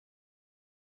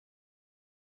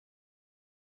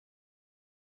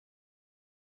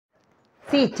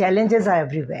See, challenges are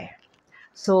everywhere.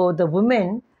 So the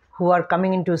women who are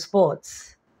coming into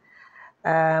sports,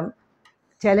 um,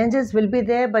 challenges will be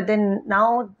there, but then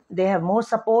now they have more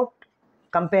support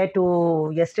compared to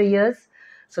yesteryears.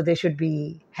 So they should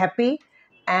be happy.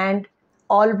 And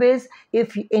always,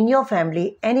 if in your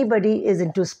family anybody is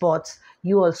into sports,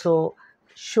 you also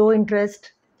show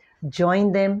interest,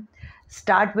 join them,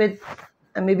 start with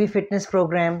maybe fitness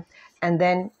program, and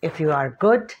then if you are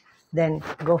good, then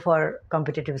go for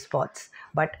competitive sports.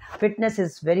 But fitness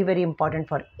is very, very important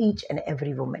for each and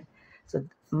every woman. So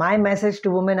my message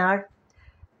to women are,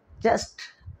 just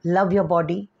love your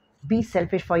body, be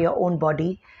selfish for your own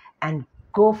body, and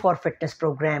go for fitness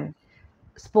program,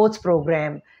 sports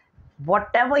program,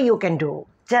 whatever you can do.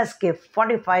 Just give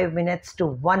 45 minutes to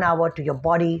 1 hour to your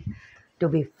body to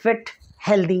be fit,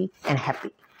 healthy, and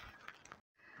happy.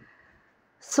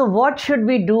 So, what should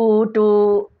we do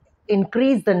to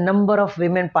increase the number of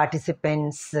women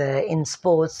participants in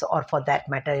sports, or for that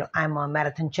matter, I'm a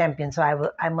marathon champion,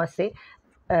 so I must say,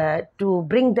 to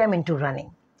bring them into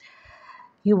running?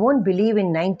 You won't believe, in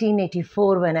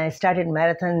 1984 when I started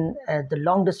marathon, the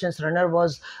long distance runner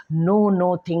was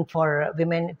no thing for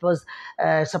women. It was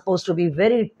supposed to be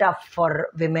very tough for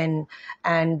women,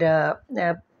 and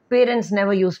parents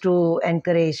never used to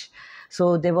encourage.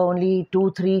 So there were only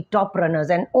 2 3 top runners,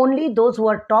 and only those who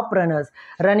are top runners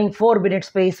running 4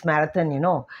 minute pace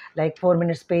marathon, like 4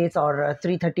 minute pace or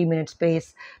 3:30 minute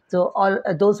pace. So all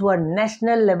those who are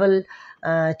national level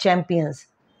champions,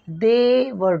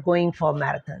 they were going for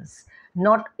marathons.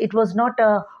 Not, it was not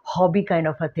a hobby kind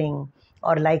of a thing,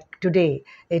 or like today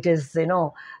it is,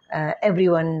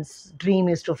 everyone's dream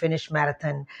is to finish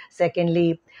marathon.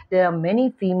 Secondly, there are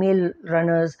many female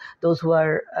runners, those who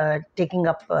are taking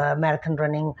up marathon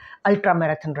running, ultra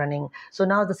marathon running. So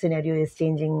now the scenario is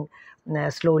changing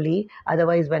slowly.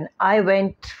 Otherwise, when I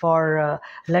went for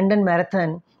London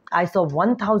marathon, I saw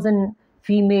 1000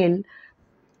 female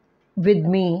with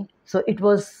me. So it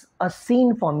was a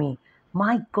scene for me.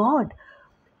 My God,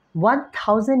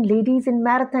 1000 ladies in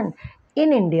marathon.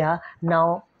 In India,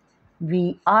 now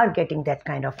we are getting that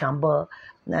kind of number,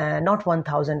 not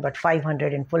 1000, but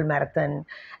 500 in full marathon.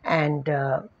 And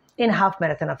in half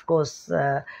marathon, of course,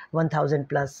 1000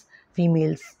 plus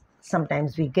females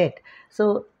sometimes we get.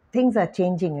 So things are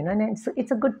changing, and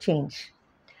it's a good change.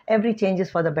 Every change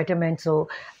is for the betterment. So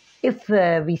if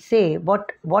we say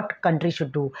what country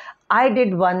should do, I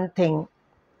did one thing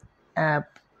uh,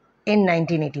 in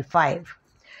 1985,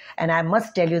 and I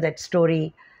must tell you that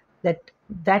story.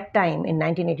 That time in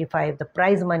 1985, the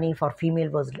prize money for female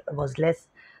was less,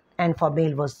 and for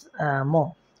male was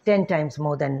more, 10 times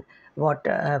more than what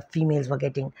females were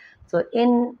getting. So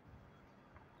in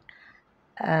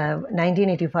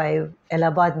 1985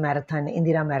 Allahabad Marathon,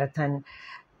 Indira Marathon,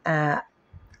 uh,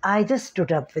 I just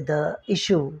stood up with the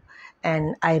issue,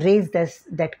 and I raised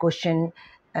that question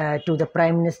to the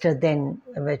Prime Minister then,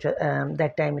 which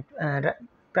that time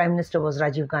Prime Minister was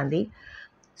Rajiv Gandhi.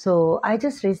 So I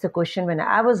just raised the question when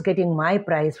I was getting my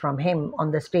prize from him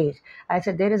on the stage. I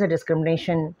said there is a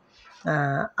discrimination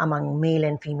among male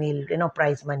and female,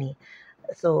 prize money.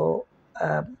 So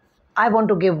I want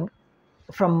to give,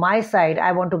 from my side,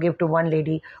 I want to give to one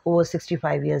lady who was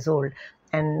 65 years old.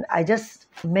 And I just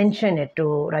mentioned it to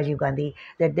Rajiv Gandhi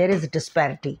that there is a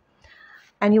disparity.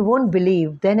 And you won't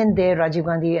believe, then and there, Rajiv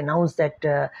Gandhi announced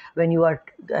that when you are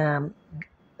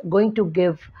going to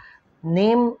give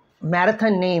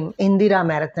marathon name Indira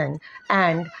Marathon,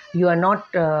 and you are not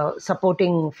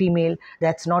supporting female,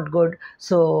 that's not good.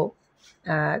 So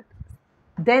uh,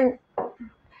 then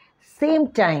same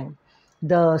time,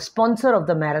 the sponsor of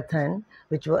the marathon,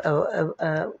 which were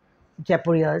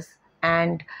Jaipurias,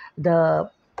 and the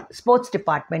sports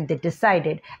department, they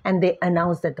decided, and they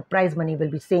announced that the prize money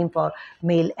will be same for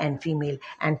male and female.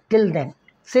 And till then,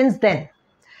 since then,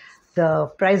 the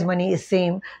prize money is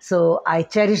same. So I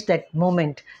cherish that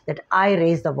moment that I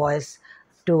raised the voice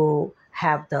to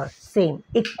have the same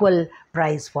equal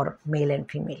prize for male and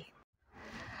female.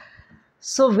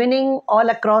 So winning all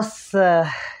across the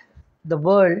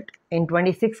world in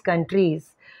 26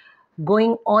 countries,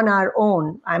 going on our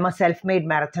own. I'm a self-made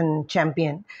marathon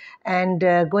champion, and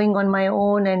going on my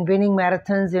own and winning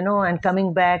marathons, and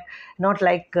coming back, not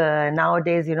like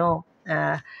nowadays,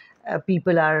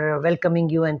 people are welcoming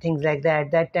you and things like that.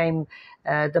 That time,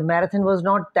 the marathon was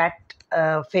not that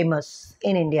famous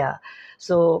in India.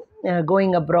 So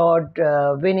going abroad,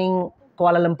 winning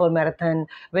Kuala Lumpur Marathon,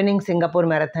 winning Singapore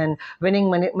Marathon,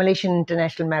 winning Malaysian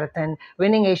International Marathon,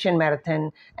 winning Asian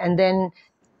Marathon, and then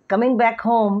coming back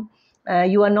home,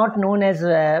 you are not known as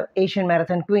Asian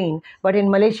Marathon Queen, but in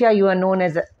Malaysia you are known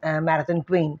as Marathon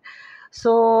Queen.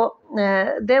 So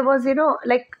there was,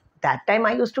 like that time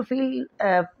I used to feel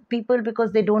people,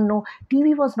 because they don't know,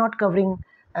 TV was not covering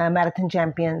marathon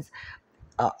champions.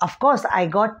 Of course, I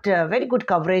got very good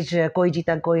coverage, Koi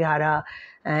Jeeta Koi Hara,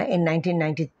 in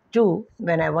 1992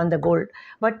 when I won the gold.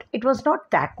 But it was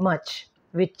not that much,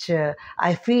 which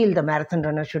I feel the marathon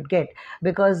runner should get,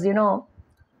 because you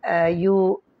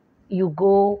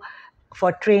go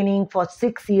for training for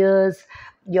 6 years,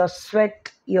 your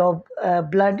sweat, your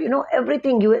blood,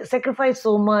 everything. You sacrifice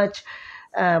so much.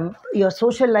 Your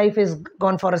social life is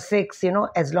gone for a six,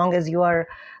 as long as you are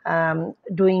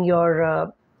doing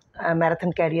your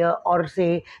marathon career, or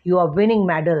say you are winning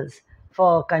medals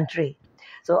for country.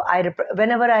 So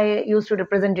whenever I used to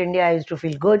represent India, I used to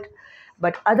feel good.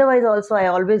 But otherwise also, I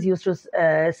always used to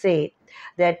say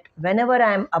that whenever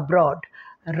I'm abroad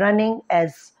running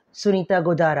as Sunita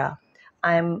Godara,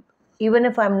 I'm, even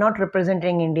if I'm not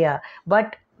representing India,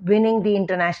 but winning the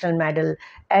international medal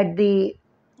at the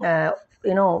uh,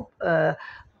 you know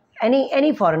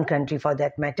any foreign country for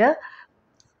that matter,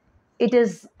 it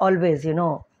is always,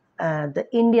 the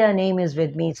India name is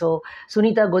with me. So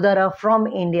Sunita Godara from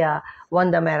India won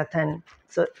the marathon.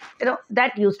 So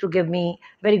that used to give me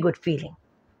very good feeling.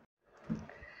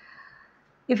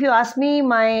 If you ask me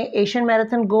my Asian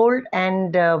marathon gold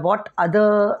and what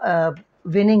other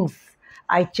winnings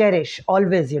I cherish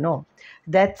always,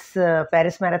 that's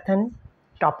Paris Marathon,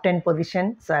 top 10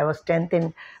 position. So I was 10th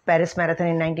in Paris Marathon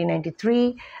in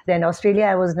 1993. Then Australia,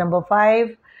 I was number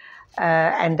 5.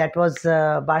 And that was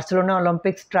Barcelona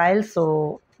Olympics trials.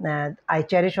 So I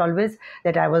cherish always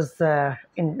that I was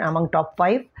in among top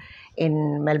 5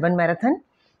 in Melbourne Marathon.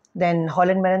 Then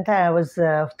Holland Marathon, I was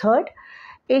third.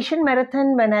 Asian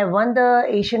Marathon, when I won the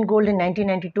Asian gold in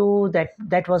 1992,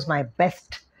 that was my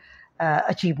best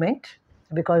achievement,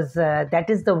 because that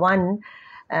is the one.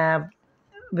 Uh,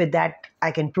 with that,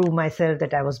 I can prove myself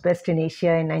that I was best in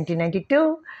Asia in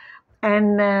 1992.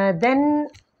 And then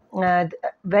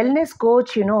wellness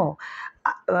coach,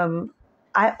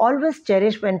 I always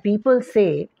cherish when people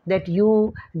say that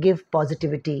you give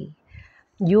positivity,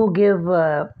 you give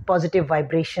positive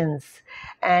vibrations,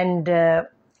 and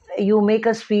you make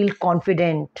us feel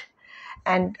confident.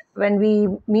 And when we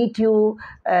meet you,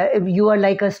 you are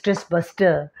like a stress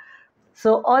buster.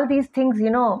 So all these things,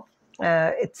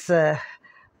 it's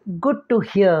good to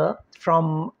hear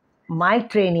from my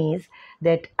trainees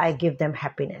that I give them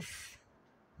happiness.